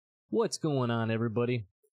What's going on, everybody?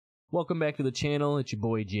 Welcome back to the channel. It's your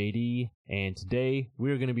boy JD, and today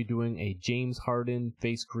we're going to be doing a James Harden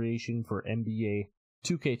face creation for NBA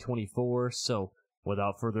 2K24. So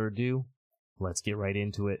without further ado, let's get right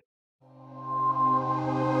into it.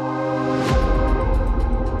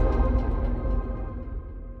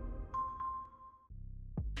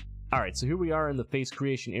 Alright, so here we are in the face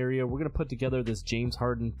creation area. We're going to put together this James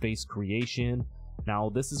Harden face creation. Now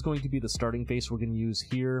this is going to be the starting face we're going to use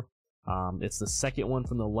here. It's the second one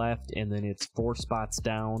from the left, and then it's 4 spots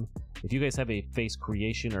down. If you guys have a face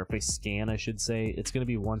creation, or a face scan I should say, it's going to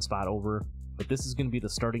be 1 spot over, but this is going to be the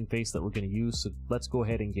starting face that we're going to use, so let's go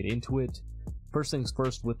ahead and get into it. First things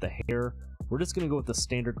first, with the hair, we're just going to go with the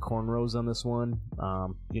standard cornrows on this one.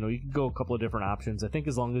 You know, you can go a couple of different options. I think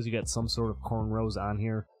as long as you got some sort of cornrows on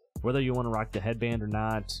here, whether you want to rock the headband or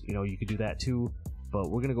not, you know, you could do that too, but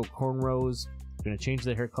we're going to go cornrows. We're going to change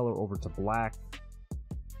the hair color over to black,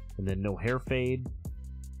 and then no hair fade.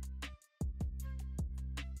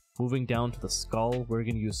 Moving down to the skull, we're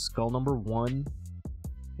going to use skull number 1,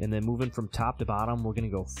 and then moving from top to bottom, we're going to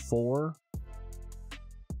go 4,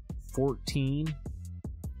 14,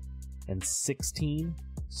 and 16.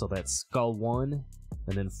 So that's skull 1,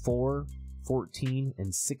 and then 4, 14,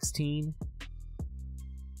 and 16.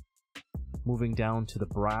 Moving down to the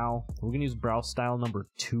brow, we're going to use brow style number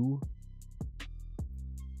 2.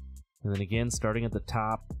 And then again, starting at the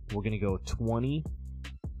top, we're going to go 20,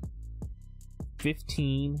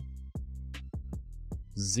 15,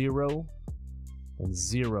 0, and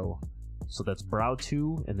 0. So that's brow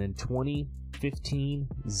 2, and then 20, 15,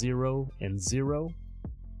 0, and 0.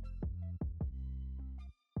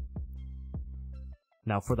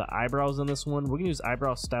 Now for the eyebrows on this one, we're going to use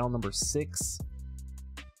eyebrow style number 6.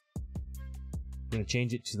 I'm going to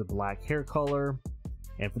change it to the black hair color.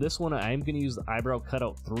 And for this one, I'm going to use the eyebrow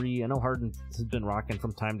cutout 3. I know Harden has been rocking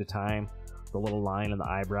from time to time the little line in the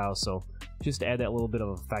eyebrow, so just to add that little bit of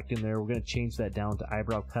effect in there, we're going to change that down to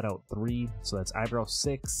eyebrow cutout 3. So that's eyebrow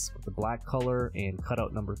 6 with the black color and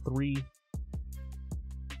cutout number 3.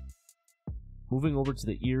 Moving over to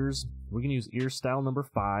the ears, we're going to use ear style number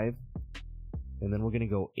 5. And then we're going to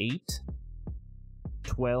go 8,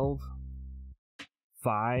 12,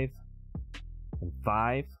 5, and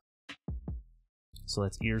 5. So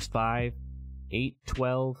that's ears 5, 8,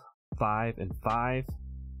 12, 5, and 5.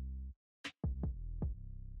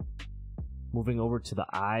 Moving over to the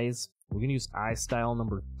eyes, we're going to use eye style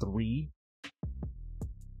number 3.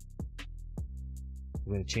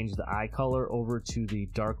 We're going to change the eye color over to the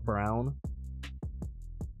dark brown.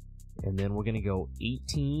 And then we're going to go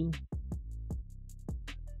 18,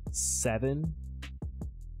 7,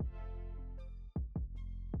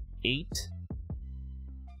 8,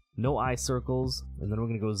 no eye circles, and then we're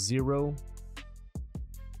going to go 0,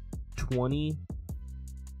 20,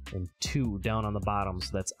 and 2 down on the bottom.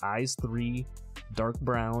 So that's eyes 3, dark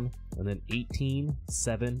brown, and then 18,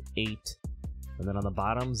 7, 8. And then on the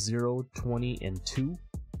bottom, 0, 20, and 2.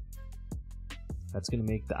 That's going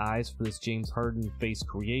to make the eyes for this James Harden face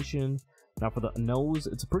creation. Now for the nose,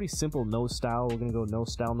 it's a pretty simple nose style. We're going to go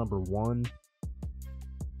nose style number 1.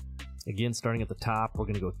 Again, starting at the top, we're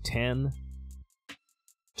going to go 10,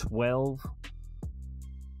 12,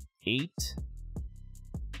 8,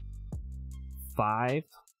 5,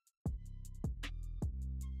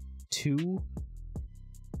 2,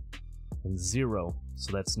 and 0.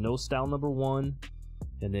 So that's nose style number 1,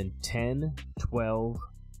 and then 10, 12,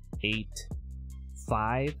 8,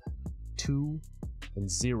 5, 2, and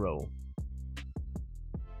 0.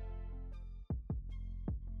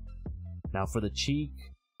 Now for the cheek,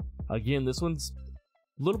 again, this one's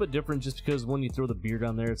a little bit different just because when you throw the beard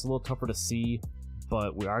on there, it's a little tougher to see,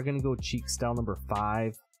 but we are going to go cheek style number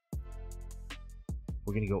 5.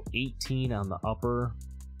 We're going to go 18 on the upper,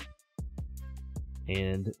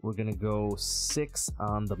 and we're going to go 6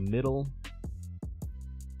 on the middle.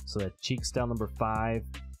 So that cheek style number 5,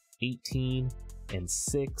 18, and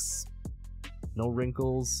 6. No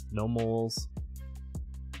wrinkles, no moles.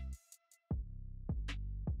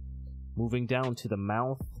 Moving down to the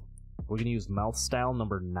mouth, we're going to use mouth style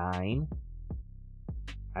number 9.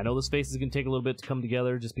 I know this face is going to take a little bit to come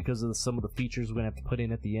together just because of some of the features we're going to have to put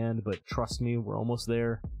in at the end, but trust me, we're almost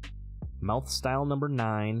there. Mouth style number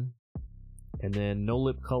 9. And then no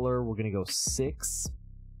lip color, we're going to go 6,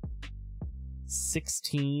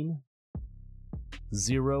 16,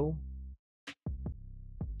 0,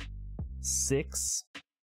 6,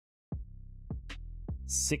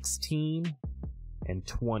 16, and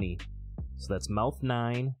 20. So that's mouth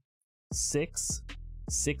 9, 6,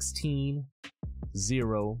 16,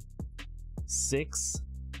 0, 6,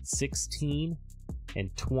 16,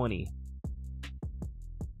 and 20.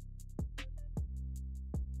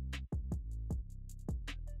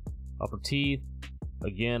 Upper teeth,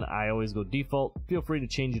 again, I always go default. Feel free to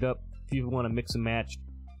change it up if you want to mix and match.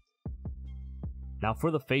 Now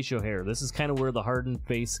for the facial hair, this is kind of where the Harden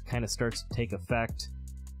face kind of starts to take effect.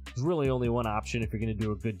 There's really only one option if you're going to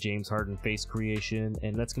do a good James Harden face creation,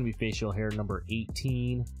 and that's going to be facial hair number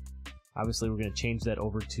 18. Obviously, we're going to change that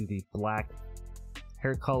over to the black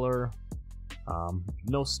hair color.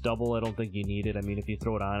 No stubble, I don't think you need it. I mean, if you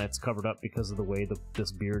throw it on, it's covered up because of the way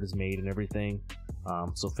this beard is made and everything.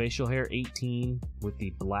 So facial hair 18 with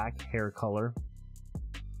the black hair color.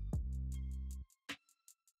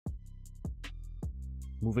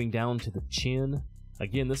 Moving down to the chin.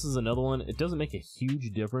 Again, this is another one. It doesn't make a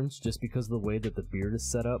huge difference just because of the way that the beard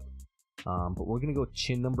is set up. But we're going to go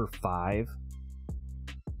chin number 5.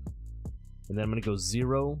 And then I'm going to go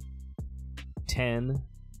 0, 10,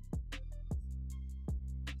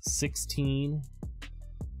 16,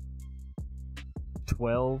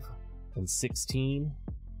 12, and 16.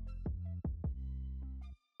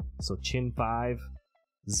 So chin 5,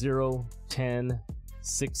 0, 10,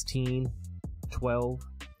 16, 12,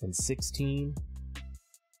 and 16.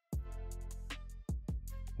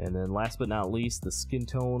 And then last but not least, the skin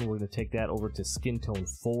tone. We're going to take that over to skin tone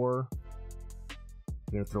 4.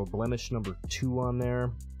 We're going to throw blemish number 2 on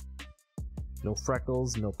there. No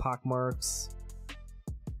freckles, no pock marks.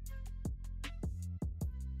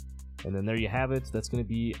 And then there you have it. That's going to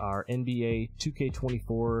be our NBA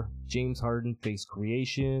 2K24 James Harden face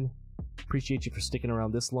creation. Appreciate you for sticking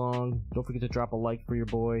around this long. Don't forget to drop a like for your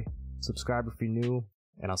boy. Subscribe if you're new.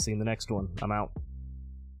 And I'll see you in the next one. I'm out.